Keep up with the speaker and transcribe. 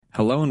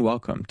Hello and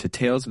welcome to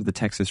Tales of the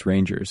Texas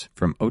Rangers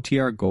from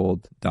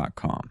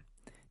OTRGold.com.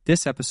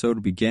 This episode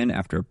will begin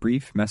after a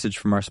brief message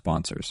from our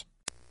sponsors.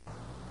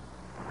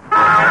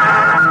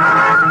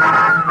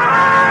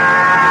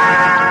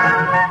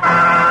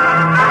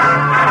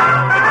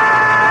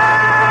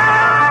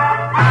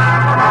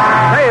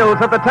 Tales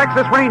of the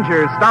Texas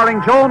Rangers,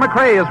 starring Joel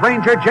McCrea as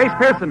Ranger Jace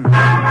Pearson.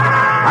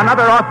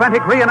 Another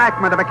authentic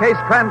reenactment of a case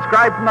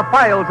transcribed from the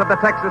files of the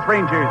Texas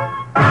Rangers.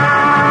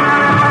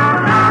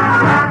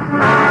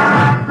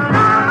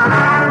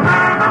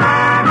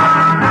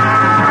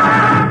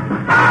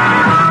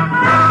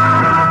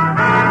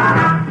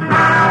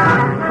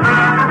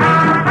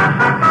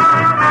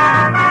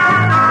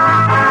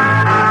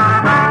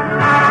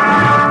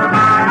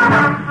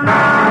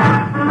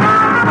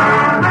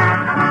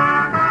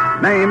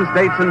 Names,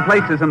 dates, and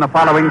places in the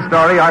following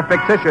story are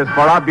fictitious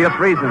for obvious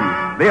reasons.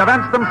 The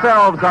events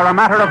themselves are a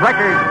matter of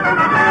record.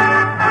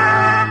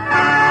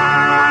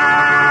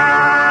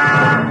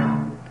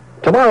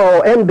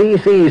 Tomorrow,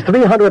 NBC's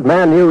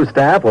 300-man news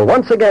staff will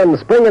once again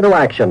spring into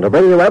action to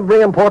bring you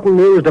every important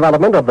news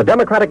development of the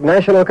Democratic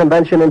National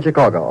Convention in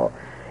Chicago.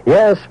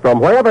 Yes, from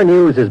wherever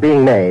news is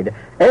being made,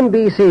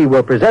 NBC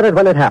will present it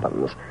when it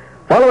happens.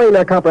 Following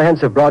their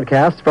comprehensive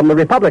broadcasts from the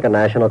Republican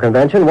National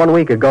Convention 1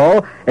 week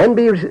ago,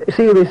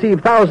 NBC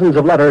received thousands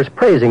of letters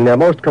praising their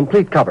most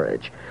complete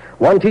coverage.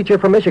 One teacher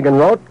from Michigan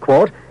wrote,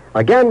 quote,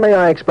 "Again may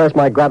I express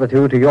my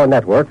gratitude to your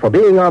network for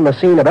being on the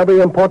scene of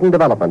every important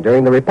development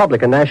during the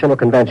Republican National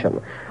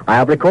Convention. I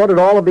have recorded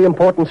all of the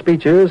important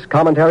speeches,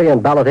 commentary,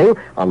 and balloting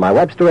on my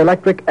Webster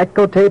Electric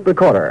Echo Tape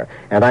recorder,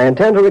 and I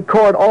intend to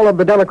record all of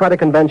the Democratic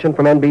Convention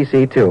from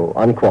NBC too,"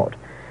 unquote.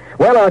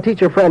 Well, our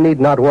teacher friend need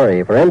not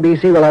worry, for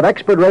NBC will have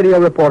expert radio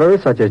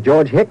reporters such as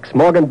George Hicks,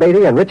 Morgan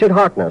Beatty, and Richard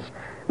Harkness,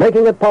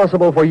 making it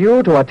possible for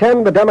you to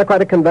attend the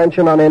Democratic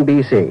Convention on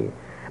NBC.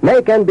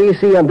 Make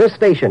NBC and this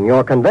station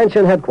your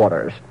convention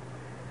headquarters.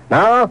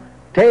 Now,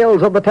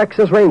 Tales of the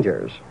Texas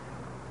Rangers.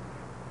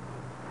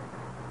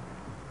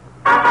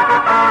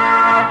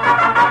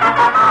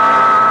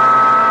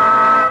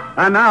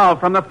 And now,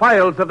 from the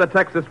files of the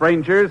Texas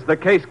Rangers, the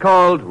case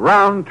called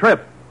Round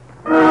Trip.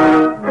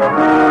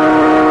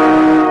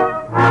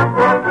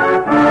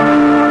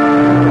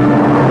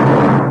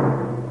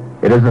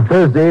 It is a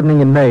Thursday evening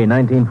in May,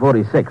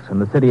 1946, in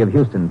the city of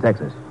Houston,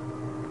 Texas.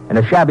 In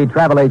a shabby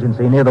travel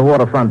agency near the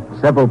waterfront,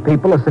 several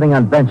people are sitting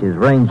on benches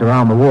ranged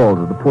around the walls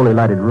of the poorly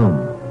lighted room.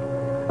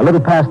 A little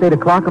past 8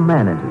 o'clock, a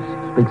man enters,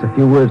 speaks a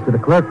few words to the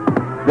clerk,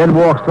 then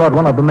walks toward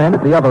one of the men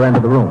at the other end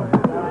of the room.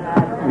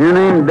 Your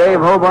name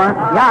Dave Hobart?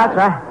 Yeah, that's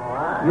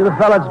right. You the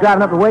fellow that's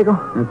driving up to Waco?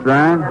 That's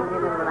right.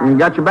 You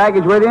got your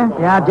baggage with you?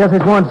 Yeah, just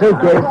this one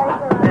suitcase.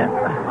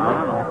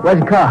 Where's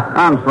your car?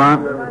 On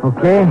front.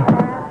 Okay.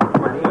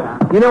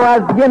 You know, I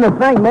was beginning to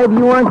think maybe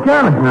you weren't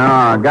coming. No,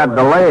 I got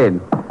delayed.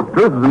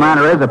 Truth of the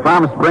matter is, I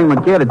promised to bring my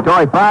kid a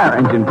toy fire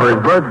engine for his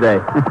birthday.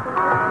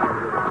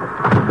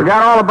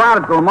 Forgot all about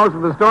it till most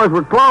of the stores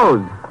were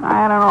closed. I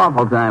had an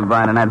awful time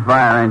finding that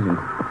fire engine.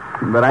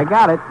 But I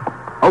got it.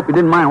 Hope you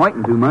didn't mind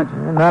waiting too much.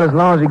 Not as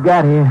long as you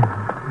got here.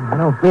 I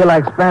don't feel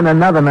like spending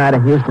another night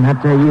in Houston, I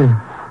tell you.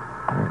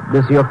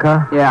 This your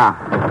car? Yeah.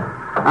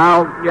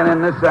 I'll get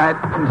in this side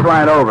and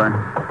slide over.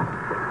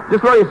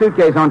 Just throw your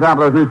suitcase on top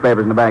of those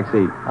newspapers in the back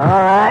seat. All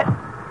right.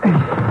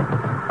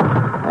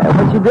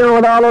 What you doing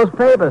with all those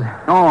papers?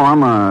 Oh,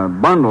 I'm a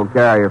bundle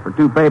carrier for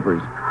 2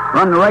 papers.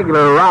 Run the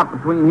regular route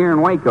between here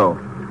and Waco.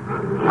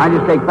 I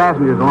just take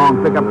passengers along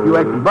and pick up a few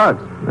extra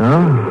bucks.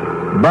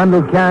 Oh?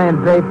 Bundle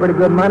carrying pay pretty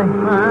good money?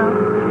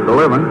 It's a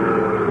living.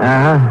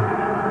 Uh-huh.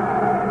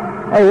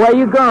 Hey, where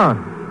you going?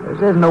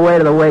 This isn't the way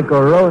to the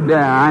Waco Road.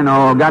 Yeah, I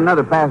know. Got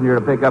another passenger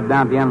to pick up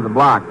down at the end of the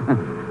block.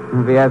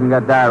 If he hasn't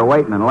got tired of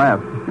waiting and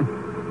left.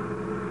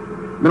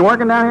 Been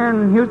working down here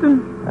in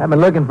Houston? I've been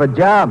looking for a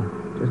job.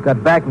 Just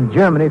got back from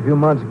Germany a few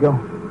months ago.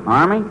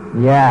 Army?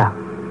 Yeah.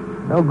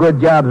 No good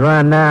jobs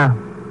around now.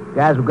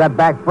 Guys who got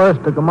back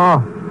first took them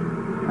off.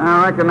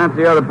 I reckon that's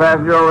the other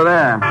passenger over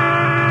there.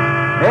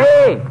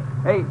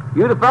 Hey,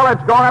 you the fella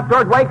that's going up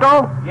towards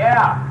Waco?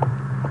 Yeah.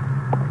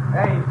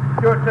 Hey,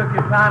 sure took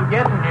your time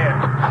getting here.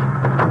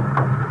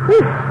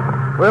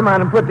 Where am I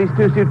going to put these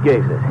 2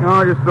 suitcases?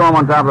 No, just throw them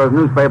on top of those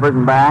newspapers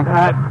and back.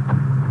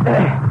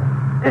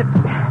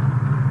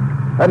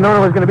 I'd known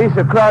it was going to be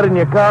so crowded in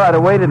your car, I'd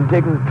have waited and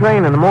taken the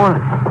train in the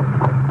morning.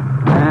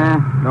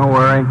 Don't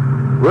worry.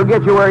 We'll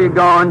get you where you're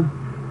going.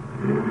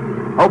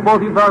 Hope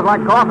both you fellas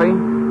like coffee.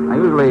 I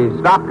usually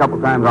stop a couple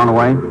times on the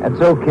way.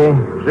 That's okay.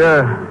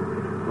 Sure.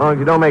 As long as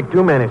you don't make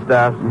too many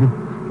stops.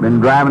 Been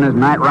driving this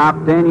night route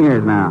for 10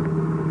 years now.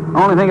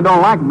 Only thing I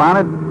don't like about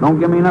it, don't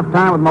give me enough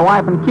time with my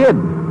wife and kid.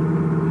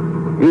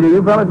 Either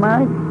you fellas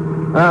married?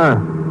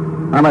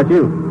 How about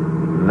you?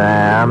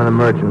 Nah, I'm in the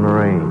Merchant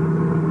Marine.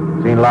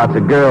 Seen lots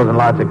of girls in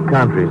lots of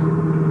countries.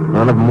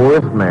 None of them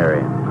worth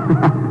marrying.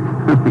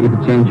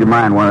 You'll change your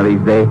mind one of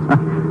these days.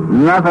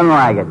 Nothing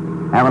like it.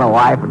 Having a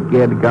wife and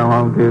kid to come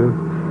home to.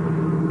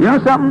 You know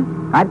something?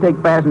 I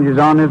take passengers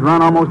on this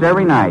run almost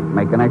every night,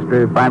 make an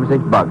extra $5 or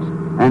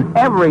 $6. And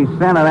every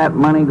cent of that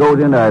money goes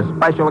into a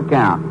special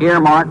account,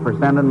 earmarked for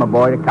sending my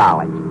boy to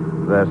college.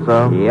 Is that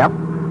so? Yep.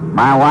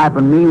 My wife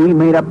and me, we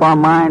made up our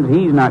minds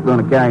he's not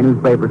going to carry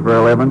newspapers for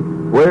a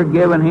living. We're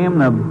giving him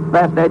the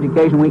best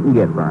education we can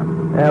get for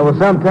him. Yeah, well,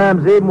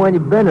 sometimes even when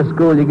you've been to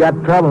school, you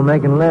got trouble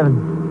making a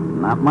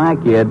living. Not my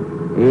kid.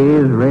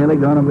 He's really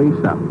going to be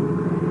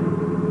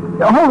something.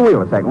 Hold the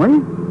wheel a second, will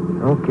you?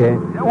 Okay.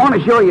 I want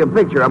to show you a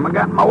picture of him. I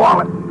got in my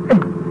wallet.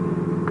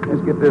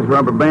 Let's get this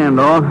rubber band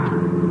off.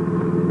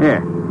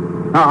 Here.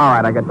 Oh, all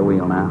right, I got the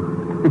wheel now.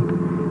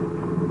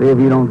 See if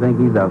you don't think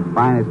he's the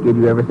finest kid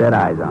you ever set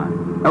eyes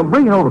on. Oh,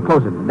 bring it over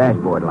closer to the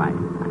dashboard light.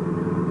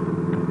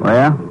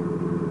 Well,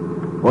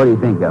 what do you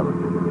think of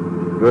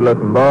him?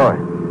 Good-looking boy.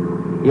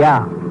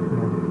 Yeah.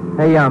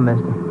 Hey,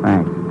 mister.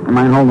 Thanks. You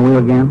mind holding the wheel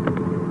again?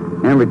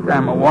 Every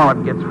time my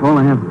wallet gets full,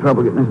 I have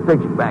trouble getting this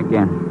picture back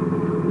in.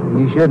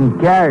 You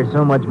shouldn't carry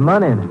so much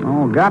money in it.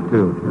 Oh, got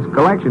to. It's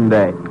collection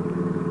day.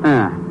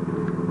 There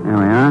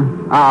we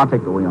are. I'll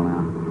take the wheel now.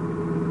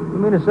 You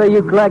mean to say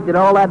you collected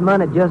all that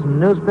money just from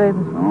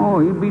newspapers? Oh,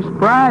 you'd be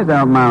surprised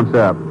how it mounts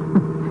up.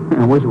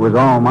 I wish it was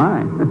all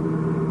mine.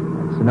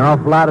 That's an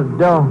awful lot of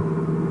dough.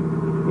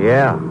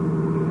 Yeah.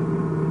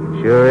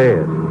 Sure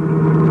is.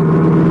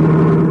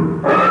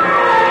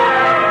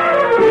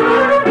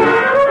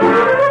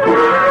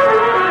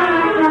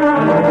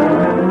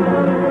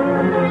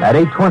 At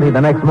 8:20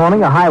 the next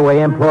morning, a highway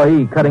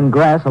employee cutting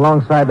grass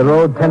alongside the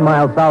road 10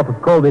 miles south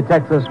of Colby,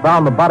 Texas,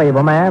 found the body of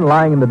a man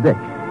lying in the ditch.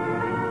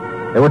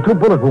 There were 2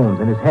 bullet wounds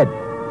in his head.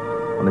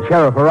 When the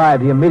sheriff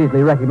arrived, he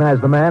immediately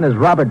recognized the man as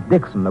Robert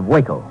Dixon of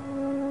Waco.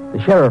 The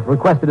sheriff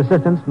requested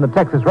assistance from the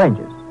Texas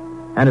Rangers.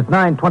 And at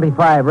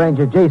 9:25,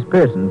 Ranger Jace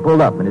Pearson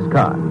pulled up in his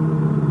car.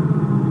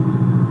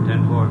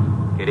 10-4.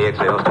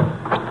 KDXA, Austin.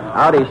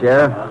 Howdy,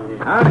 Sheriff.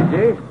 Howdy,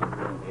 Jace.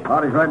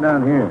 Body's right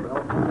down here.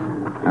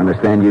 I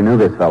understand you knew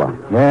this fellow.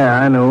 Yeah,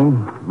 I knew.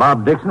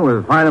 Bob Dixon was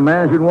as fine a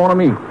man as you'd want to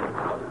meet.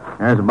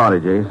 There's the body,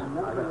 Jace.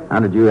 How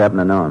did you happen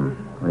to know him?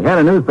 He had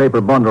a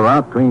newspaper bundle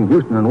out between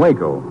Houston and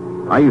Waco.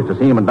 I used to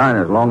see him in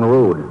diners along the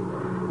road.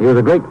 He was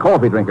a great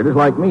coffee drinker, just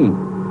like me.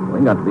 We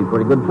got to be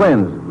pretty good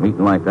friends,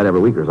 meeting like that every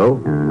week or so.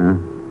 Uh-huh.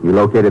 You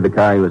located the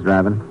car he was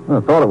driving? Well,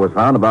 I thought it was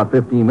found about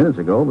 15 minutes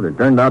ago, but it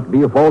turned out to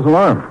be a false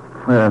alarm.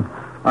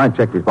 I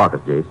checked his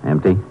pockets, Jace.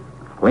 Empty?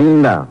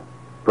 Cleaned out.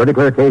 Pretty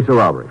clear case of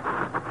robbery.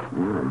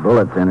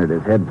 Bullets entered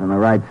his head from the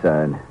right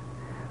side.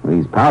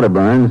 These powder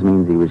burns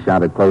means he was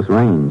shot at close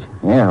range.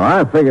 Yeah, well,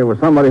 I figured it was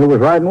somebody who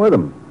was riding with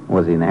him.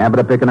 Was he in the habit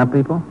of picking up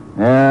people?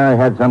 Yeah, he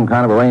had some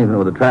kind of arrangement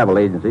with the travel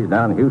agencies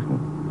down in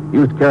Houston. He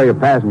used to carry a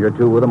passenger or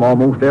two with him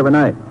almost every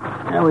night.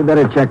 Yeah, we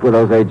better check with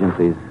those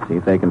agencies, see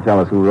if they can tell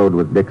us who rode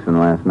with Dixon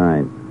last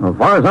night. Well, as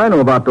far as I know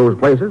about those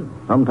places,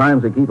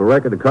 sometimes they keep a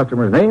record of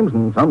customers' names,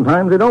 and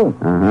sometimes they don't.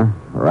 Uh-huh.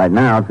 Well, right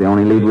now, it's the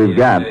only lead we've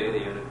got.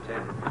 KTXA, Unit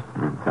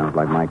 10. Sounds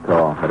like my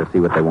call. Better see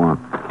what they want.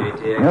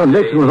 KTXA. You know,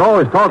 Dixon was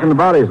always talking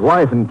about his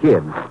wife and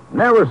kids.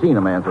 Never seen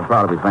a man so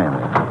proud of his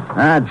family.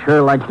 I'd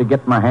sure like to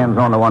get my hands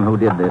on the one who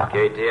did this.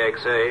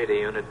 KTXA to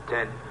Unit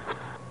 10.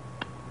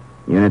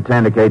 Unit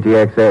 10 to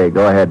KTXA.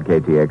 Go ahead,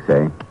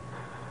 KTXA.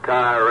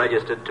 Car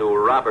registered to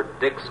Robert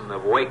Dixon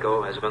of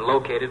Waco has been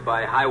located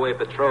by Highway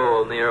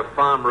Patrol near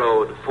Farm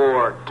Road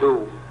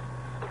 4-2,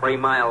 3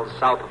 miles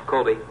south of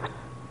Colby.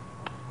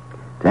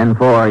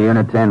 10-4,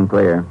 Unit 10,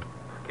 clear.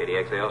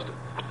 KDXA, Austin.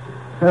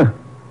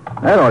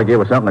 That ought to give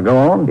us something to go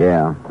on.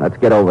 Yeah, let's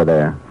get over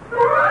there.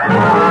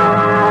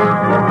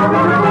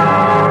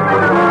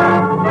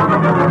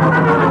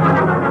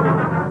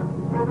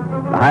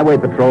 The Highway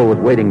Patrol was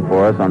waiting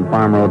for us on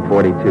Farm Road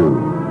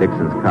 42.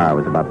 Dixon's car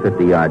was about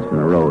 50 yards from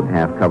the road,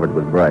 half covered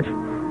with brush.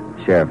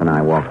 The sheriff and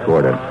I walked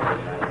toward it.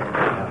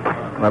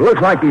 Well, it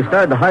looks like he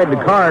started to hide the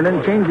car and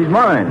then changed his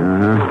mind.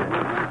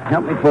 Uh-huh.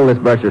 Help me pull this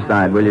brush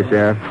aside, will you,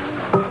 Sheriff?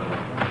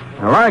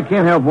 Well, I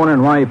can't help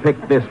wondering why he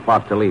picked this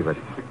spot to leave it.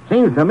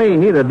 Seems to me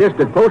he'd have dished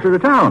it closer to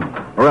town,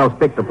 or else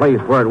picked a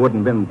place where it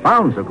wouldn't have been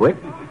found so quick.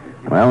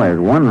 Well, there's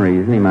one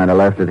reason he might have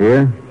left it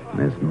here.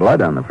 There's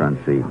blood on the front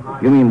seat.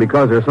 You mean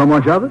because there's so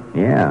much of it?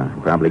 Yeah,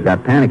 he probably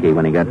got panicky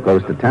when he got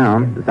close to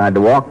town. Decided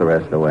to walk the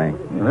rest of the way.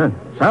 Well, that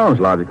sounds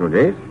logical,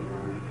 Jace.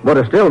 But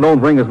it still don't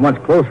bring us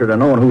much closer to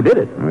knowing who did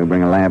it. We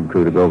bring a lab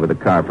crew to go over the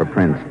car for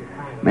prints.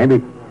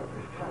 Maybe...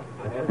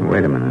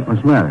 Wait a minute.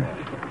 What's the matter?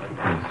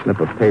 A slip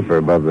of paper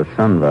above the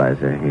sun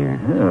visor here.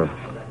 Yeah.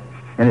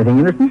 Anything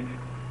interesting?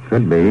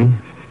 Could be.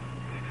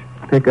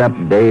 Pick up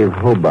Dave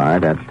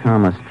Hobart at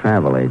Thomas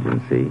Travel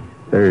Agency,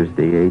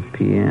 Thursday, 8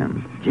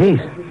 p.m.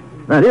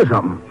 Jace, that is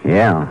something.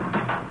 Yeah.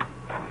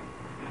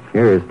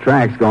 Here is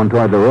tracks going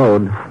toward the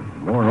road.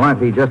 More than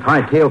likely he just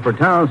hightailed for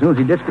town as soon as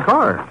he ditched the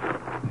car.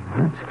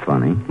 That's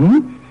funny.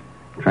 Hmm?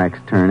 Tracks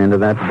turn into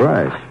that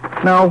brush.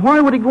 Now, why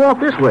would he go off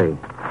this way?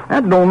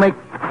 That don't make...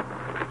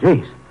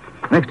 Jace,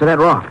 next to that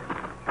rock.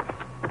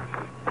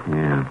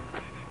 Yeah.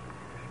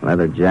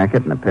 Leather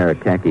jacket and a pair of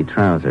khaki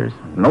trousers.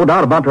 No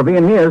doubt about there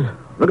being his.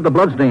 Look at the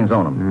bloodstains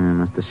on him.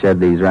 Must have shed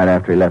these right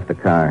after he left the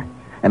car.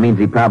 That means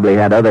he probably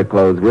had other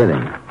clothes with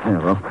him. Yeah,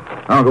 well,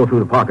 I'll go through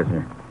the pockets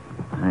here.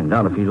 I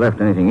doubt if he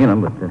left anything in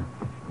them, but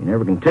you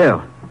never can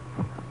tell.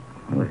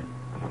 Well,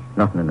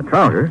 Nothing in the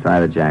trousers. Try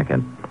the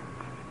jacket.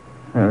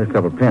 There's a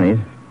couple of pennies.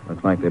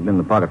 Looks like they've been in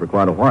the pocket for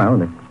quite a while.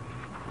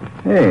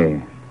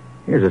 Hey,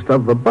 here's a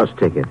stub of a bus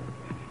ticket.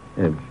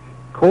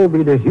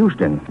 Colby to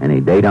Houston. Any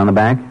date on the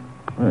back?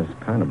 Well,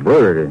 it's kind of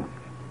blurred.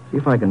 See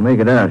if I can make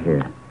it out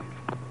here.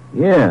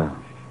 Yeah.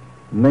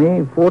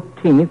 May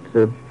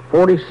 14th,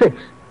 46.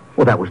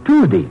 Well, that was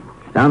Tuesday.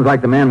 Sounds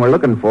like the man we're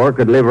looking for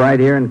could live right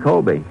here in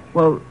Colby.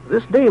 Well,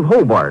 this Dave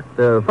Hobart,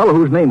 the fellow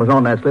whose name was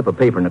on that slip of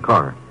paper in the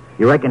car,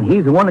 you reckon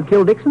he's the one that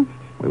killed Dixon?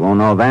 We won't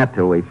know that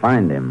till we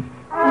find him.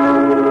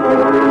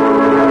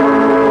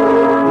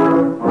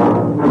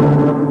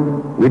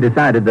 We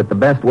decided that the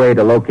best way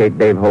to locate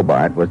Dave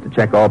Hobart was to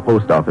check all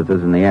post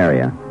offices in the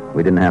area.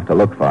 We didn't have to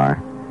look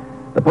far.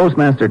 The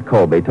postmaster at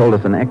Colby told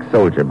us an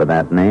ex-soldier by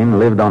that name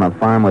lived on a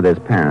farm with his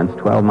parents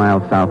 12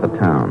 miles south of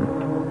town.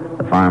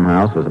 The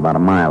farmhouse was about a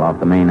mile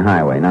off the main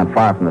highway, not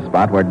far from the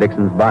spot where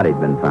Dixon's body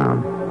had been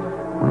found.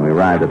 When we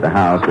arrived at the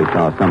house, we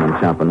saw someone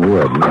chopping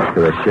wood next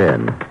to a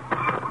shed.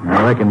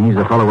 I reckon he's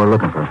the fellow we're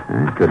looking for.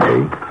 Could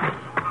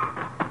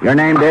be. Your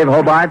name, Dave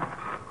Hobart?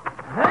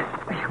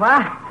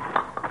 What?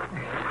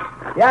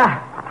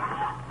 Yeah.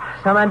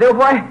 Something to do,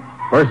 boy?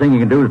 First thing you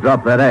can do is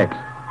drop that axe.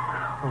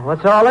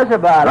 What's all this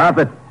about? Drop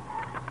it.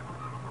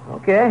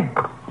 Okay.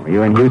 Were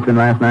you in Houston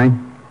last night?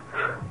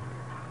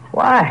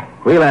 Why?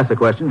 We'll ask the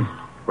questions.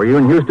 Were you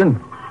in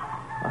Houston?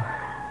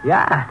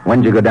 Yeah.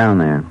 When'd you go down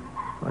there?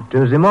 Well,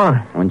 Tuesday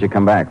morning. When'd you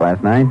come back,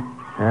 last night?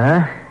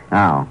 Huh?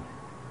 How?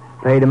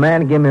 Paid a man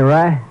to give me a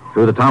ride.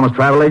 Through the Thomas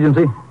Travel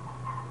Agency?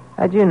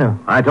 How'd you know?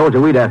 I told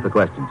you we'd ask the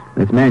questions.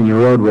 This man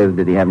you rode with,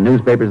 did he have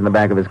newspapers in the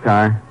back of his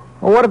car?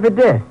 Well, what if it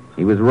did?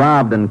 He was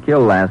robbed and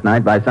killed last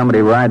night by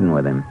somebody riding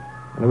with him.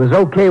 It was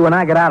okay when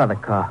I got out of the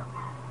car.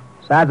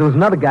 Besides, there was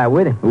another guy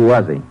with him. Who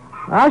was he?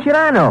 How should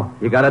I know?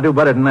 You gotta do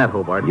better than that,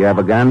 Hobart. You have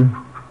a gun?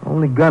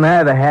 Only gun I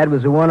ever had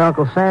was the one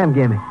Uncle Sam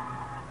gave me.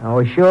 I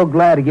was sure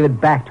glad to give it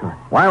back to him.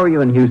 Why were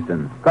you in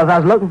Houston? Because I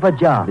was looking for a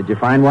job. Did you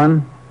find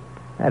one?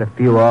 Had a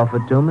few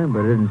offered to me, but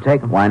I didn't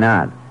take them. Why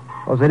not?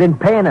 Because they didn't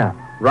pay enough.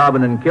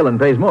 Robbing and killing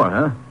pays more,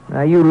 huh?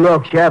 Now, you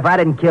look, Sheriff. I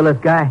didn't kill this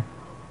guy.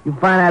 You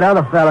find that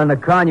other fella in the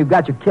car and you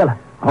got your killer.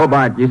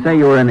 Hobart, you say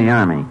you were in the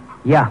Army.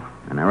 Yeah.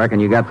 And I reckon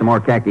you got some more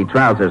khaki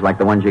trousers like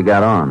the ones you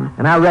got on.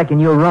 And I reckon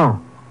you're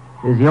wrong.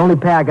 This is the only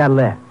pair I got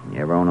left. You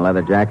ever own a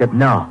leather jacket?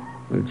 No.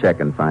 We'll check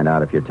and find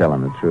out if you're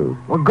telling the truth.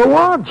 Well, go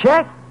on,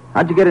 check.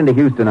 How'd you get into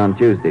Houston on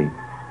Tuesday?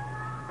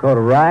 Caught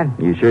a ride.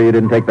 You sure you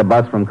didn't take the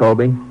bus from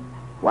Colby?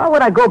 Why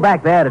would I go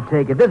back there to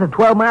take it? This is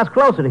 12 miles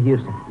closer to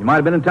Houston. You might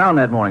have been in town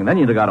that morning. Then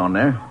you'd have got on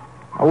there.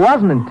 I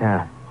wasn't in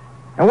town.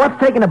 And what's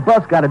taking a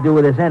bus got to do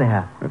with this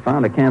anyhow? We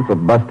found a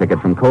canceled bus ticket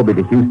from Colby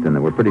to Houston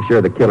that we're pretty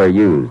sure the killer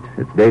used.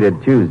 It's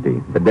dated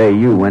Tuesday, the day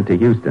you went to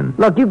Houston.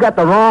 Look, you got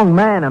the wrong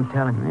man, I'm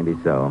telling you. Maybe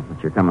so,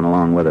 but you're coming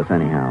along with us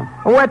anyhow.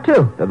 Well, where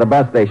to? To the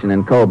bus station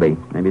in Colby.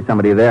 Maybe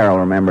somebody there will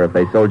remember if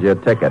they sold you a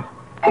ticket.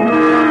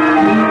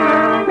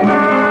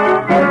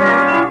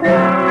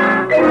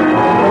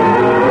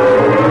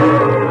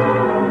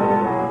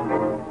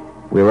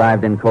 We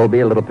arrived in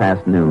Colby a little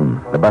past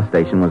noon. The bus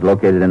station was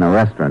located in a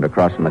restaurant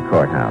across from the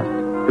courthouse.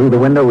 Through the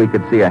window, we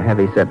could see a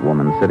heavy-set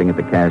woman sitting at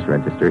the cash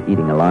register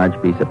eating a large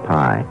piece of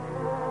pie.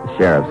 The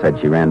sheriff said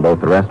she ran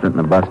both the restaurant and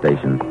the bus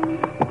station.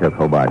 He took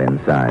Hobart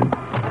inside.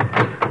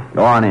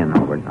 Go on in,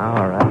 Hobart.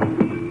 All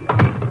right.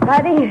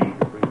 Howdy.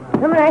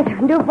 Something I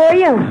can do for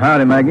you?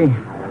 Howdy, Maggie.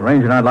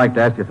 Ranger and I'd like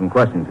to ask you some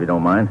questions, if you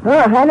don't mind. Oh,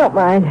 I don't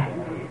mind.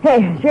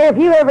 Hey, Sheriff,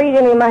 you ever eat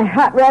any of my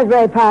hot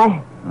raspberry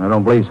pie? I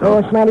don't believe so. Oh,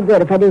 it's mighty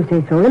good if I do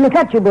say so. Let me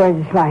cut you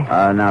boys a slice.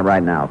 Not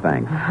right now,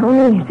 thanks.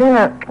 Only thing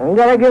I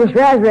gotta give us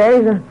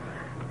raspberries, the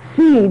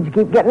seeds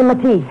keep getting in my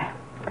teeth.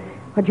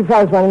 What you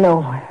fellas want to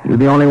know? You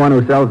the only one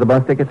who sells the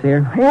bus tickets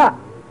here? Yeah,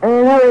 and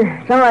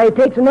another somebody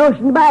takes a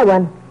notion to buy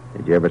one.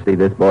 Did you ever see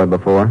this boy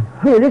before?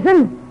 Who, this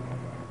one?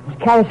 He's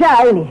kind of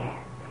shy, ain't he?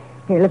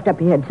 Here, lift up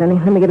your head, Sonny.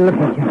 Let me get a look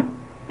at you.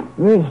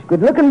 He's a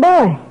good-looking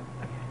boy.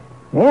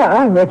 Yeah,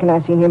 I reckon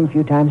I've seen him a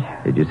few times.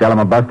 Did you sell him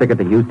a bus ticket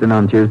to Houston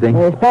on Tuesday?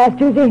 This past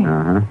Tuesday?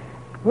 Uh-huh.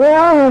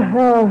 Well,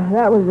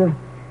 that was a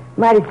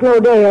mighty slow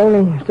day. I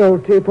only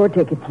sold 3 or 4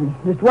 tickets.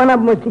 Just one of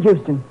them was to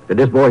Houston. Did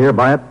this boy here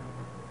buy it?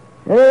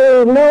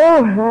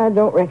 No, I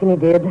don't reckon he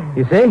did.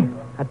 You see?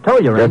 I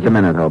told you, Ranger. Just a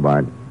minute,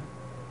 Hobart.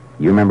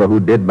 You remember who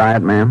did buy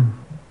it, ma'am?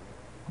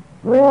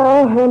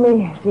 Well, let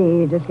me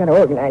see. Just got to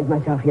organize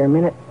myself here a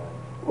minute.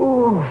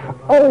 Ooh,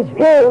 I was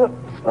feeling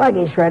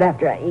sluggish right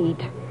after I eat.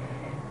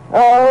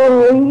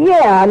 Oh,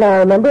 yeah, now I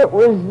remember. It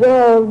was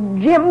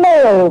Jim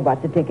Mayo who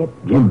bought the ticket.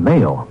 Jim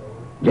Mayo?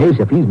 Jace,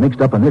 if he's mixed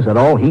up in this at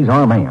all, he's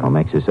our man. What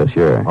makes you so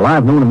sure? Well,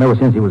 I've known him ever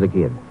since he was a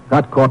kid.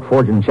 Got caught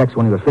forging checks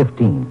when he was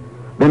 15.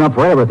 Been up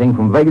for everything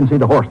from vagrancy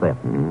to horse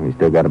theft. We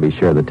still got to be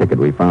sure the ticket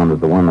we found was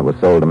the one that was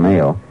sold to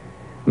Mayo.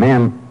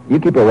 Ma'am, you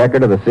keep a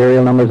record of the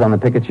serial numbers on the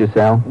tickets you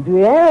sell?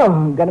 Yeah,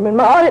 got them in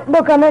my audit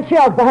book on that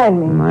shelf behind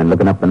me. Mind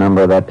looking up the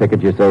number of that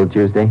ticket you sold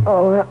Tuesday?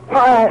 Oh, all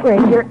right,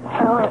 Ranger.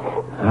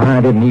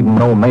 I didn't even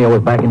know Mayo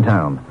was back in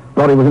town.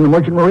 Thought he was in the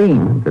Merchant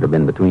Marine. Could have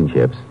been between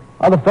ships.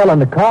 Other fella in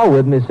the car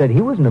with me said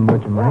he was in the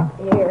merchant marine.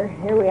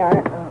 Here we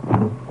are.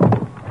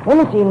 Let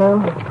me see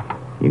now.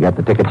 You got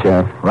the ticket,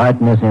 Sheriff? Right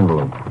in this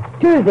envelope.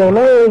 Tuesday,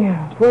 May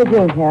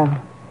 14th,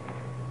 yeah.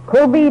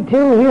 Colby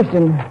to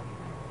Houston.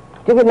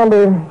 Ticket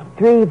number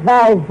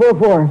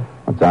 3544.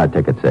 What's our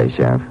ticket say,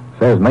 Sheriff?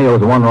 Says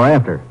Mayo's the one we're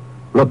after.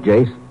 Look,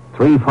 Jace,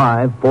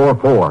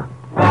 3544.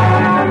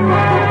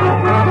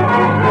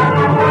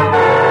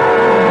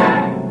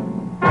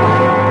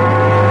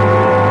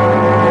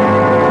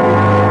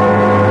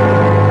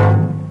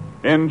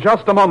 In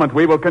just a moment,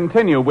 we will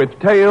continue with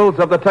Tales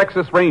of the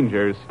Texas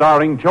Rangers,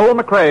 starring Joel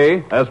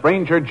McRae as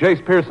Ranger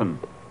Jace Pearson.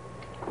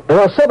 There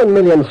are 7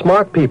 million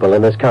smart people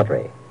in this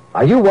country.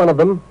 Are you one of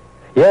them?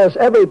 Yes,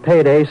 every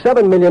payday,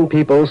 7 million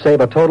people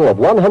save a total of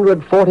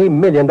 $140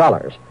 million.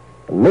 And,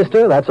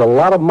 mister, that's a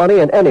lot of money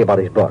in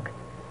anybody's book.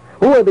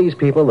 Who are these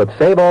people that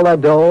save all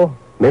that dough?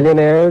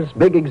 Millionaires?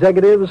 Big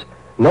executives?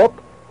 Nope,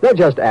 they're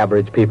just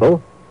average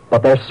people.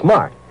 But they're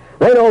smart.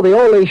 They know the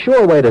only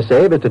sure way to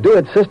save is to do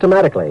it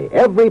systematically,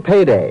 every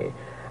payday.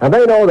 And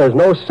they know there's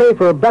no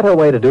safer, better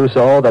way to do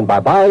so than by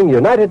buying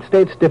United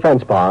States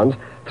defense bonds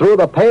through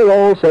the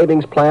payroll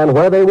savings plan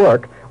where they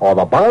work or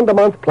the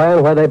bond-a-month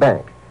plan where they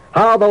bank.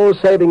 How those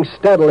savings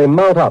steadily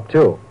mount up,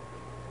 too.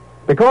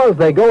 Because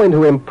they go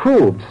into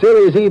improved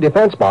Series E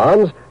defense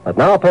bonds that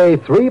now pay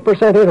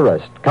 3%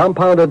 interest,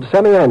 compounded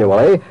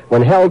semi-annually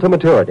when held to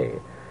maturity.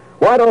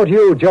 Why don't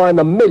you join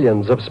the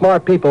millions of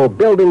smart people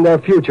building their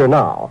future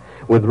now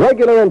with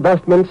regular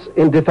investments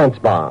in defense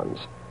bonds?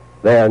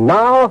 They're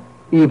now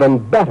even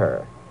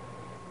better.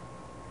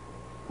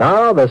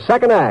 Now, the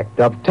second act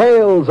of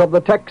Tales of the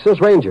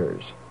Texas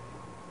Rangers.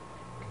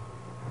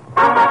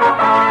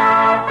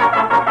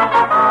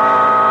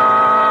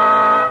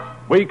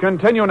 We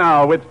continue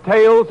now with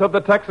Tales of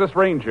the Texas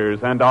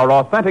Rangers and our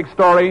authentic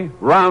story,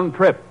 Round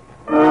Trip.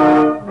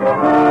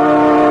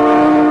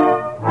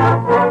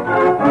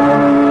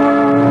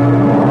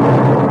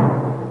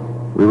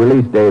 We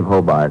released Dave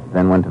Hobart,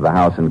 then went to the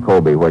house in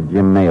Colby where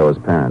Jim Mayo's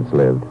parents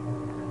lived.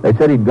 They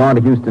said he'd gone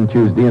to Houston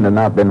Tuesday and had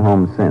not been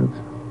home since.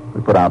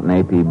 We put out an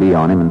APB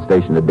on him and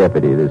stationed a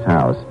deputy at his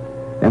house.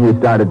 Then we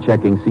started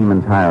checking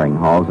Seaman's hiring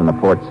halls in the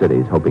port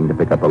cities, hoping to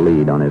pick up a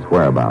lead on his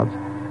whereabouts.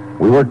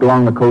 We worked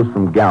along the coast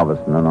from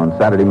Galveston, and on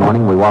Saturday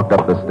morning we walked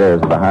up the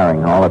stairs of the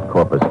hiring hall at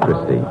Corpus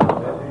Christi.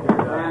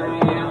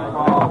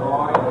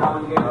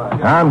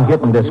 I'm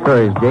getting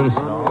discouraged,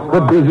 Jace.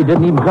 Could be he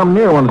didn't even come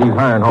near one of these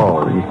hiring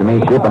halls. Seems to me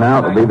shipping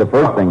out would be the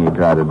first thing he'd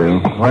try to do.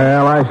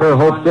 Well, I sure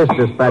hope this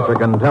dispatcher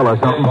can tell us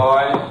something.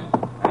 Boys,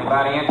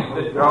 anybody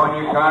interested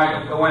throwing your cards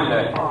at the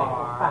window?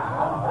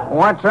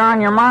 What's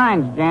on your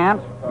minds,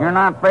 gents? You're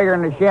not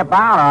figuring to ship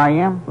out, are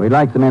you? We'd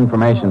like some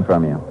information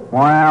from you.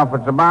 Well, if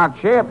it's about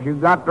ships, you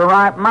got the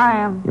right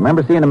man. You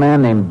remember seeing a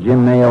man named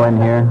Jim Mayo in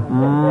here?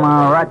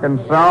 I reckon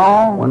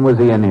so. When was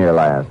he in here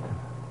last?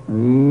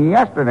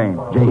 Yesterday.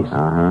 Jace.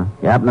 Uh-huh.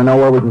 You happen to know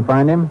where we can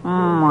find him?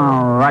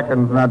 I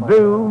reckon I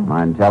do.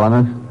 Mind telling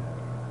us?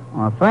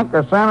 I think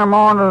I sent him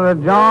on to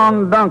the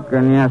John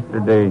Duncan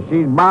yesterday.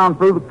 She's bound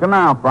through the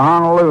canal for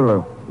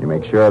Honolulu. You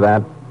make sure of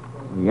that?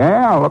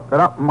 Yeah, look it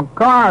up in my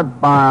card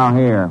file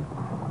here.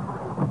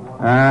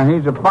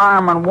 He's a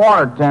fireman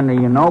water tender,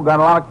 you know. Got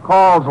a lot of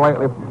calls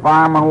lately for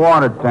fireman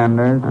water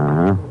tenders.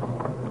 Uh-huh.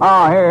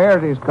 Oh,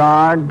 here's his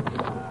card.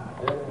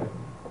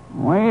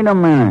 Wait a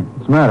minute.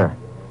 What's the matter?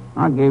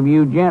 I gave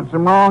you gents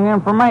some wrong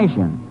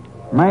information.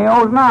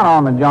 Mayo's not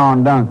on the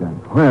John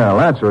Duncan. Well,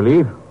 that's a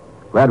relief.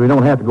 Glad we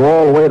don't have to go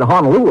all the way to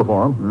Honolulu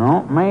for him.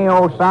 No,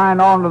 Mayo signed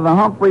on to the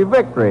Humphrey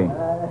Victory.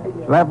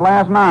 She left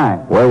last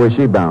night. Where was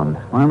she bound?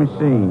 Let me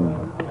see.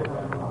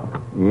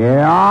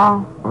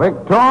 Yeah,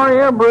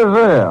 Victoria,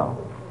 Brazil.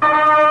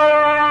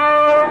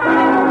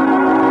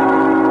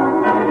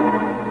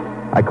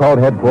 I called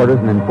headquarters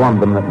and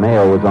informed them that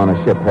Mayo was on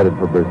a ship headed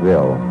for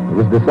Brazil. It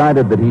was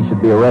decided that he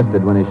should be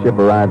arrested when his ship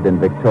arrived in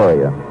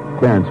Victoria.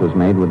 Clearance was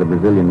made with the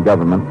Brazilian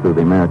government through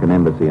the American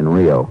embassy in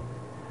Rio.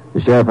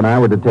 The sheriff and I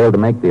were detailed to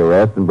make the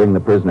arrest and bring the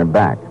prisoner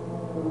back.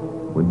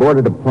 We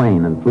boarded a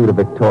plane and flew to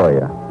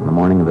Victoria. On the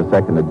morning of the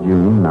 2nd of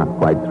June, not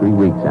quite 3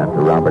 weeks after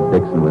Robert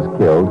Dixon was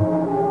killed,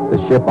 the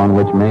ship on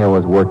which Mayo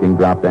was working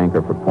dropped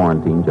anchor for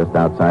quarantine just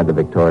outside the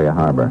Victoria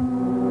harbor.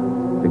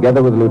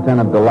 Together with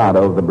Lieutenant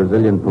Delado of the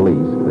Brazilian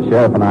police, the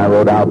sheriff and I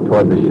rode out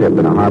toward the ship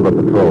in a harbor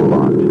patrol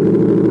launch.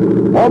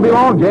 Won't be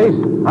long,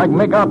 Jace. I can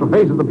make out the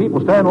faces of the people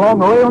standing along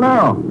the rail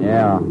now.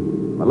 Yeah.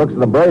 By the looks of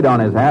the braid on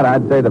his hat,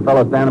 I'd say the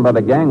fellow standing by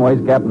the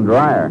gangway's Captain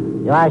Dreyer.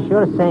 You are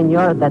sure,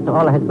 senor, that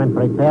all has been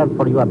prepared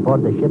for you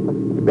aboard the ship?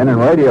 We've been in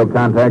radio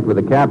contact with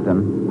the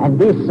captain. And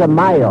this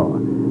Mayo,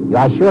 you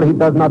are sure he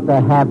does not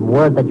have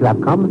word that you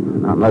have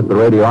come? Not unless the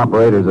radio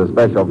operator's a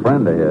special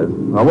friend of his.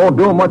 I won't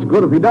do him much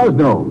good if he does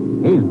know.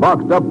 He's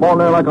boxed up on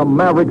there like a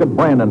maverick at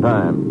branding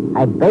time.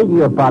 I beg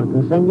your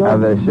pardon, senor.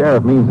 The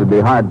sheriff means it'd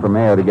be hard for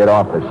Mayo to get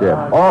off the ship.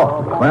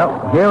 Oh,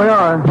 well, here we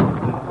are.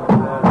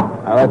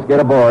 Now, let's get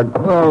aboard.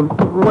 Well,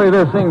 the way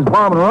this thing's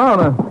bobbing around,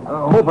 I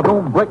hope I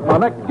don't break my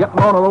neck getting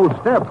onto those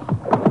steps.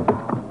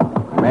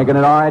 You making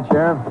it all right,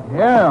 Sheriff?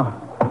 Yeah.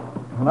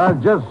 And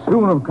I'd just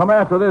soon have come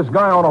after this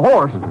guy on a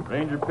horse.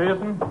 Ranger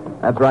Pearson?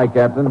 That's right,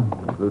 Captain.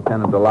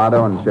 Lieutenant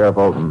Delado and Sheriff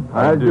Olton.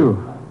 I do.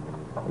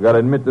 I gotta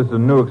admit this is a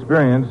new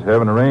experience,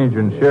 having a ranger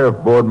and sheriff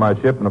board my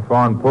ship in a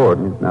foreign port.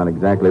 It's not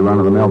exactly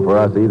run-of-the-mill for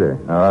us either.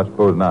 No, I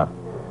suppose not.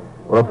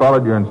 Well, I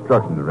followed your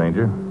instructions,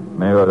 Ranger.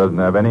 Mayo doesn't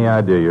have any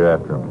idea you're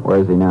after him. Where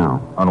is he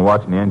now? On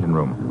watch in the engine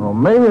room. Well,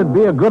 maybe it'd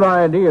be a good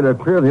idea to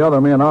clear the other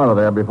men out of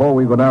there before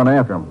we go down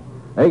after him.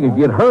 They could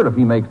get hurt if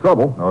he makes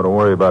trouble. No, don't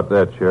worry about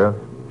that, Sheriff.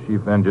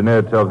 Chief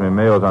engineer tells me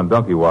Mayo's on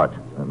donkey watch.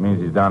 That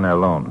means he's down there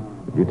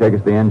alone. Could you take us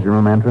to the engine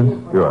room entrance?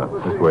 Sure,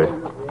 this way.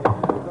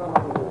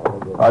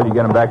 How'd you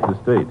get him back to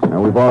the States?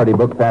 We've already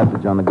booked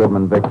passage on the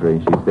Goodman Victory.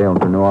 She's sailing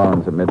for New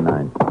Orleans at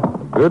midnight.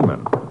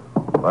 Goodman?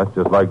 Well, that's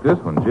just like this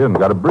one. She hasn't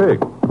got a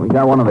brig. We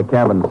got one of the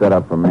cabins set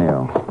up for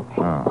Mayo.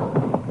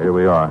 Here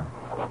we are.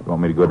 You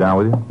want me to go down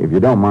with you? If you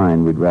don't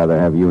mind, we'd rather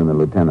have you and the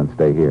lieutenant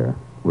stay here.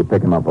 We'll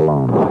pick him up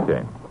alone.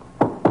 Okay.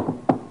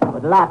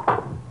 Good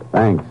luck.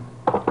 Thanks.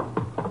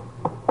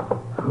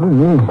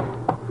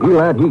 Feel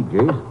that heat,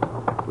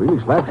 Jace. Really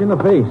slaps you in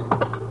the face.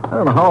 I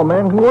don't know how a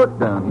man can work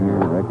down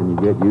here. I reckon you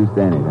get used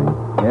to anything.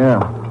 Yeah.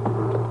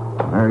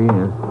 There he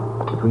is,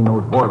 between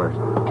those boilers.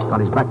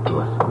 Got his back to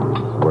us.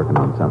 He's working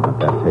on something at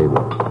that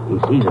table. He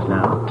sees us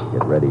now.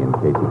 Get ready in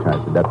case he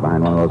tries to duck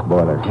behind one of those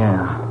boilers.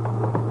 Yeah.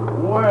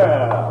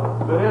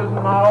 Well, it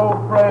isn't my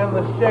old friend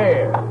the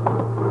sheriff.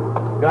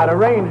 Got a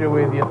ranger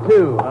with you,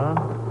 too, huh?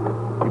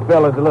 You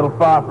fellas a little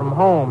far from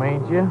home,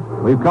 ain't you?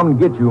 We've come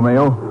to get you,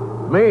 Mayo.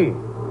 Me?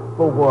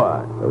 For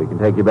what? So we can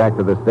take you back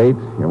to the States.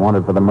 You're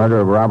wanted for the murder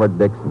of Robert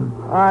Dixon.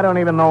 I don't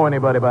even know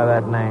anybody by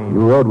that name.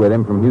 You rode with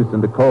him from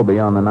Houston to Colby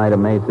on the night of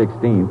May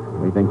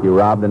 16th. We think you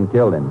robbed and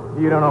killed him.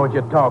 You don't know what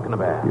you're talking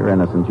about. If you're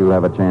innocent, you'll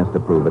have a chance to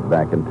prove it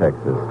back in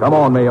Texas. Come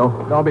on, Mayo.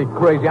 Don't be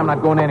crazy. I'm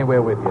not going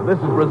anywhere with you. This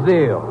is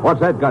Brazil. What's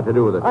that got to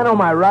do with it? I know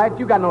my rights.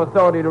 You got no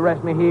authority to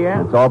arrest me here.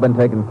 It's all been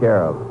taken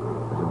care of.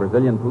 There's a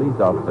Brazilian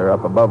police officer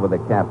up above with a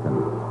captain.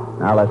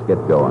 Now let's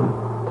get going.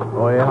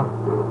 Oh, yeah?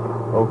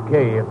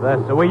 Okay, if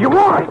that's the way you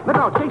want it. Look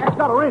out, Jason's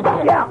got a ring.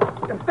 Yeah.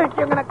 You think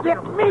you're going to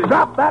get me?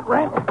 Drop that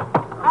wrench.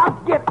 I'll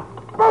get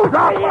both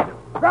of you.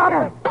 Drop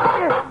it.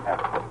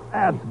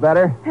 That's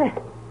better.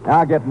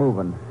 Now get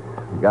moving.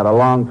 We've got a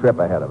long trip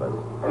ahead of us.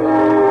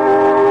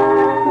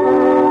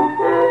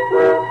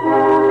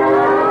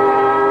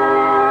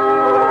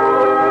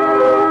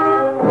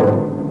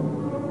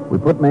 We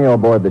put Mayo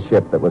aboard the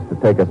ship that was to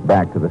take us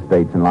back to the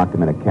States and locked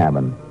him in a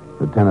cabin.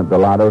 Lieutenant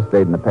Delado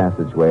stayed in the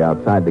passageway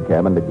outside the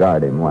cabin to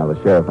guard him, while the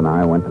sheriff and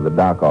I went to the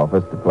dock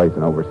office to place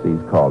an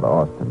overseas call to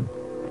Austin.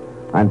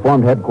 I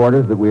informed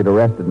headquarters that we had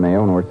arrested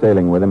Mayo and were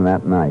sailing with him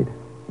that night.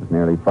 It was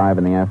nearly 5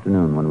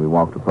 p.m. when we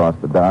walked across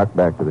the dock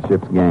back to the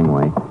ship's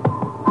gangway.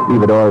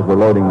 Stevedores were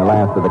loading the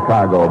last of the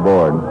cargo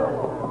aboard.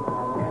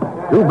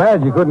 Too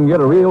bad you couldn't get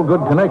a real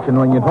good connection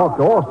when you talked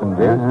to Austin,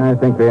 Jay. I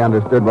think they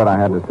understood what I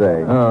had to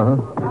say. Uh-huh.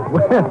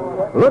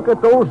 Well, look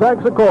at those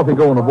sacks of coffee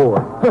going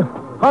aboard.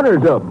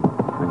 Hundreds of them.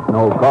 Makes an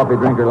old coffee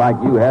drinker like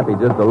you happy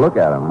just to look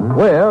at them, huh?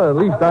 Well, at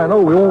least I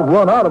know we won't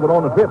run out of it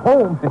on the trip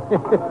home.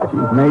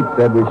 Chief mate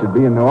said we should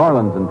be in New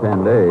Orleans in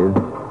 10 days.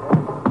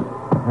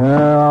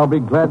 I'll be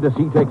glad to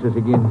see Texas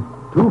again.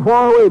 Too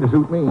far away to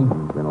suit me.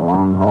 It's been a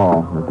long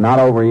haul. It's not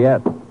over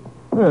yet.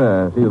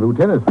 See, the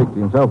lieutenant's fixed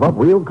himself up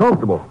real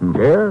comfortable.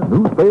 Chair,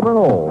 newspaper, and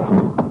all.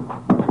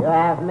 You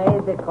have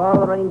made the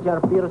call, Ranger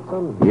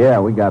Pearson?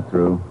 Yeah, we got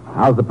through.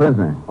 How's the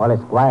prisoner? All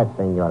is quiet,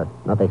 senor.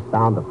 Not a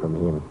sound from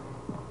him.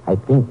 I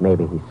think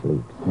maybe he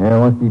sleeps. Yeah,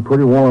 must be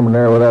pretty warm in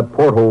there with that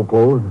porthole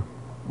closed.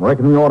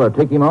 Reckon we ought to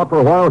take him out for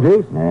a while,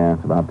 Jace? Yeah,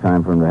 it's about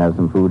time for him to have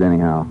some food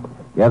anyhow.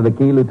 You have the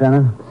key,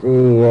 Lieutenant?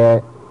 See,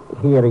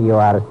 here you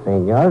are,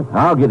 senor.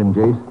 I'll get him,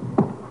 Jace.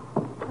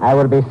 I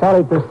will be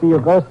sorry to see you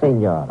go,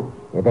 senor.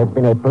 It has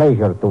been a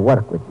pleasure to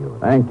work with you.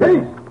 Thank you.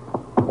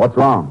 Jace! What's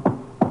wrong?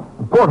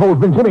 The porthole's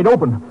been jimmied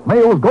open.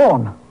 Mayo's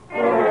gone.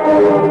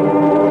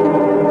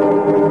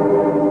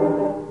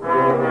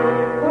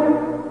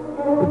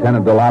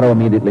 Lieutenant Delado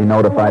immediately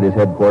notified his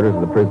headquarters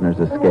of the prisoner's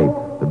escape.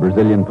 The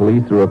Brazilian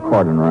police threw a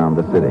cordon around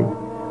the city.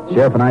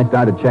 Sheriff and I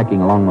started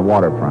checking along the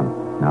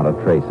waterfront. Not a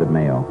trace of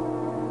Mayo.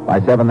 By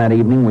 7 that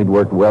evening, we'd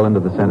worked well into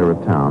the center of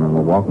town and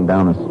were walking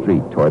down a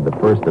street toward the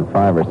first of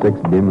 5 or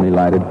 6 dimly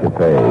lighted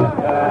cafes.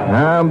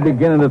 I'm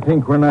beginning to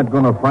think we're not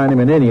going to find him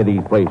in any of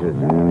these places.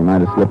 Yeah, he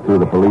might have slipped through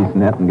the police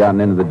net and gotten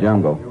into the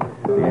jungle.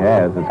 If he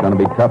has, it's going to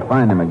be tough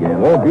finding him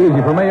again. Won't be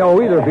easy for Mayo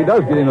either if he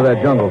does get into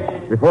that jungle.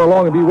 Before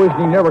long, he'll be wishing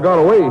he never got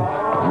away.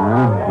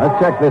 Let's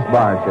check this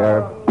bar,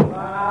 Sheriff.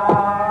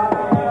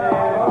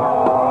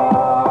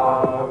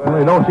 Well,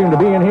 they don't seem to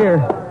be in here.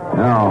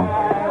 No.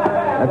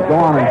 Let's go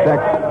on and check.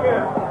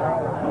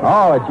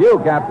 Oh, it's you,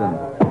 Captain.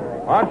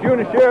 Why don't you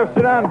and the sheriff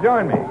sit down and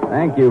join me?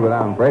 Thank you, but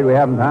I'm afraid we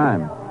haven't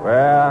time.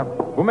 Well,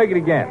 we'll make it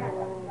again.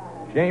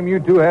 Shame you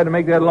two had to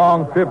make that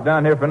long trip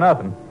down here for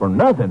nothing. For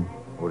nothing?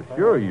 Well,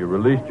 sure, you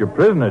released your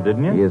prisoner,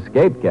 didn't you? He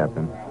escaped,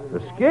 Captain.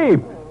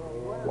 Escaped?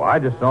 Well, I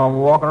just saw him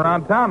walking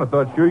around town. I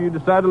thought sure you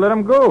decided to let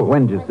him go.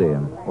 When'd you see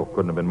him? Well,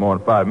 couldn't have been more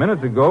than 5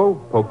 minutes ago.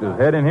 Poked his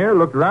head in here,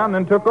 looked around,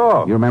 and then took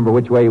off. You remember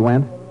which way he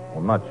went? Well,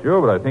 I'm not sure,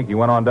 but I think he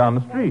went on down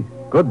the street.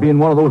 Could be in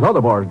one of those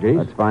other bars, Jace.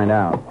 Let's find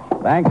out.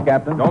 Thanks,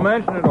 Captain. Don't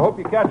mention it. I hope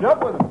you catch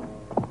up with him.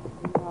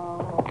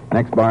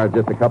 Next bar is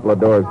just a couple of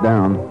doors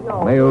down.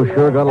 Mayo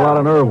sure got a lot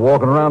of nerve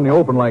walking around in the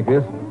open like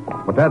this.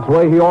 But that's the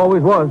way he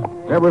always was,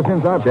 ever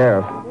since I...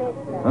 Sheriff.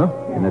 Huh?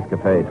 In this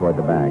cafe toward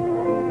the back.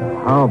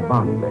 How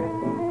about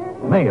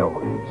that? Mayo,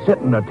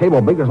 sitting at a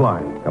table big as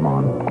life. Come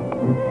on.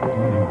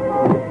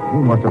 He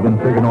must have been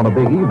figuring on a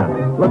big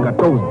evening. Look at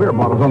those beer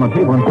bottles on the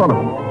table in front of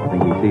him. I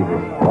think he sees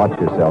us. Watch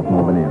yourself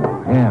moving in.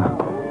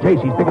 Yeah.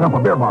 J.C.'s picking up a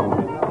beer bottle.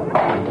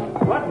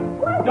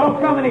 What? Don't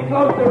come any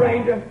closer,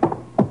 Ranger.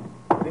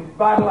 This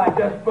bottle I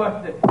just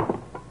busted.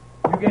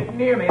 You get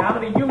near me,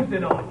 I'm going to use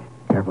it on you.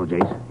 Careful,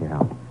 Jace.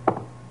 Yeah.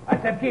 I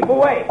said keep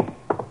away.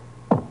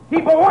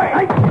 Keep away.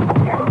 I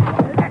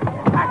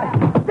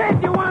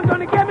said you weren't going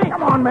to get me.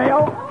 Come on,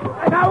 Mayo.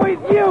 Now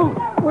it's you.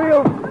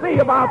 We'll see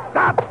about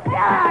that.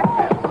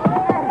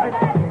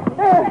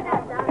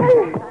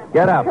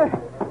 Get up.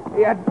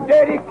 You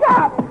dirty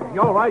cop.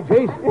 You all right,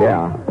 Jace?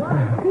 Yeah.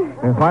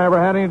 If I ever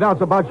had any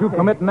doubts about you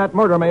committing that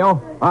murder, Mayo,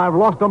 I've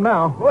lost them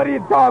now. What are you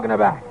talking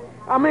about?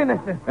 I'm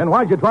innocent. And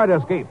why'd you try to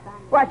escape?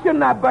 Why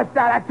shouldn't I bust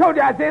out? I told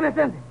you I was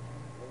innocent.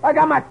 I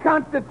got my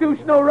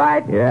constitutional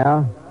rights.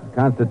 Yeah? The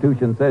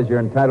Constitution says you're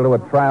entitled to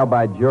a trial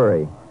by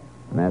jury.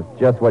 And that's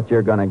just what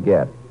you're going to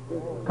get.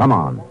 Come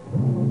on.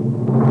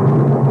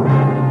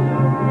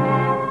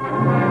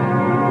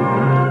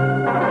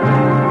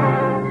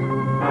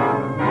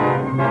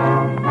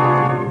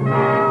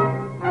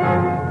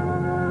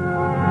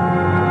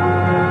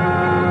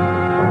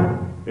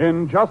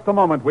 In just a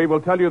moment, we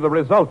will tell you the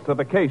results of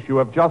the case you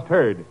have just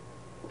heard.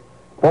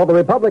 For the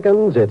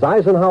Republicans, it's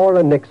Eisenhower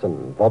and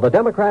Nixon. For the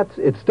Democrats,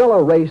 it's still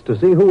a race to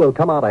see who will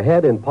come out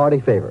ahead in party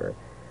favor.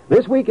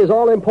 This week is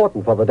all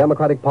important for the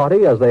Democratic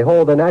Party as they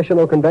hold their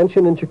national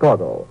convention in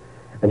Chicago.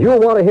 And you'll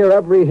want to hear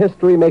every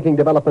history-making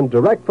development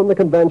direct from the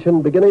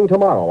convention beginning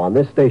tomorrow on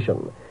this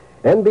station.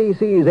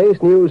 NBC's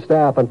Ace News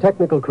staff and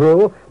technical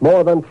crew,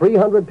 more than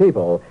 300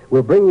 people,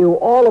 will bring you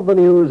all of the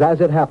news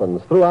as it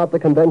happens throughout the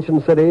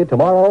convention city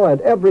tomorrow and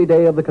every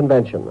day of the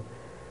convention.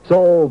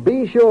 So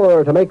be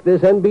sure to make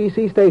this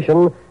NBC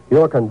station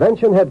your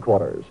convention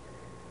headquarters.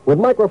 With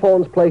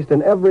microphones placed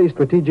in every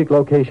strategic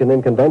location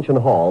in Convention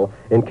Hall,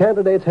 in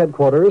candidates'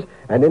 headquarters,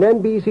 and in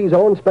NBC's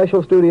own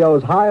special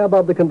studios high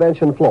above the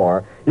convention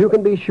floor, you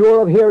can be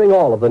sure of hearing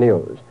all of the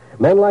news.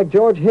 Men like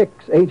George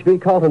Hicks, H.V.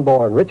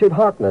 Kaltenborn, Richard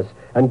Harkness,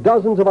 and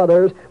dozens of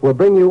others will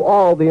bring you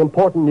all the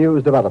important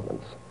news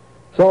developments.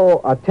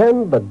 So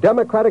attend the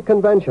Democratic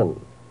Convention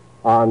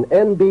on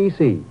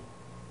NBC.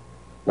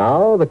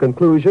 Now, the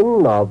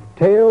conclusion of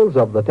Tales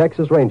of the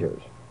Texas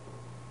Rangers.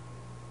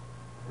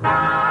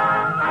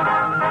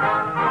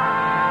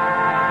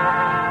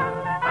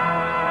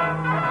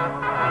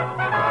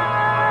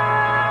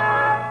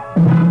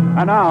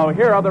 And now,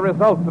 here are the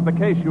results of the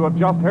case you have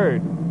just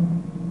heard.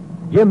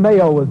 Jim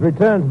Mayo was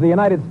returned to the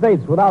United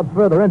States without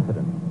further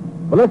incident.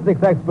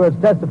 Ballistics experts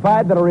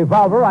testified that a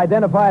revolver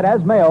identified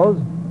as Mayo's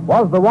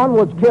was the one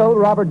which killed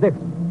Robert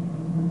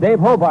Dixon. Dave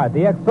Hobart,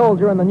 the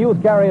ex-soldier in the news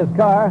carrier's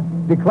car,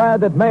 declared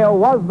that Mayo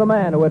was the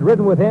man who had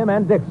ridden with him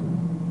and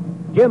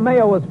Dixon. Jim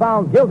Mayo was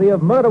found guilty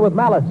of murder with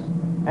malice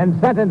and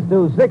sentenced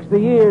to 60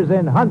 years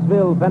in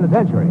Huntsville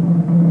Penitentiary.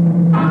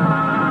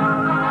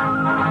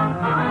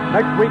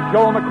 Next week,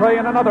 Joel McCrea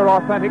in another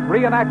authentic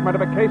reenactment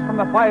of a case from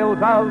the files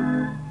of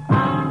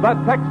the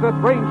Texas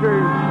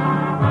Rangers.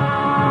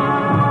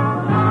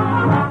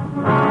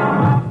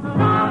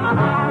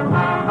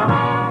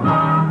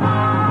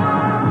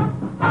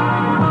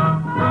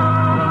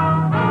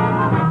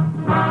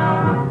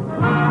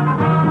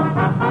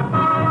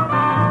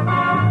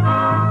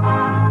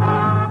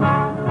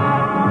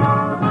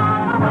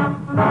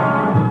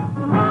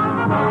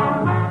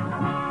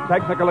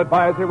 Technical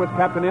advisor was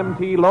Captain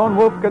M.T. Lone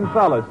Wolf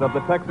Gonzalez of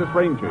the Texas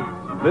Rangers.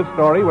 This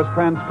story was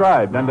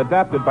transcribed and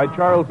adapted by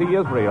Charles E.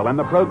 Israel, and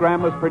the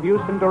program was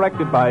produced and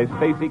directed by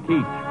Stacy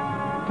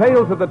Keach.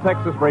 Tales of the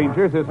Texas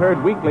Rangers is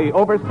heard weekly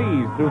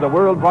overseas through the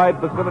worldwide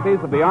facilities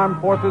of the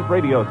Armed Forces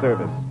Radio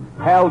Service.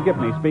 Hal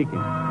Gibney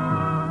speaking.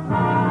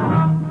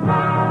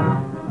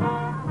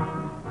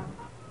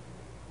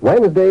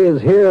 Wednesday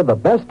is here, the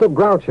Best of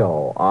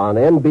Groucho on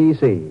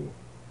NBC.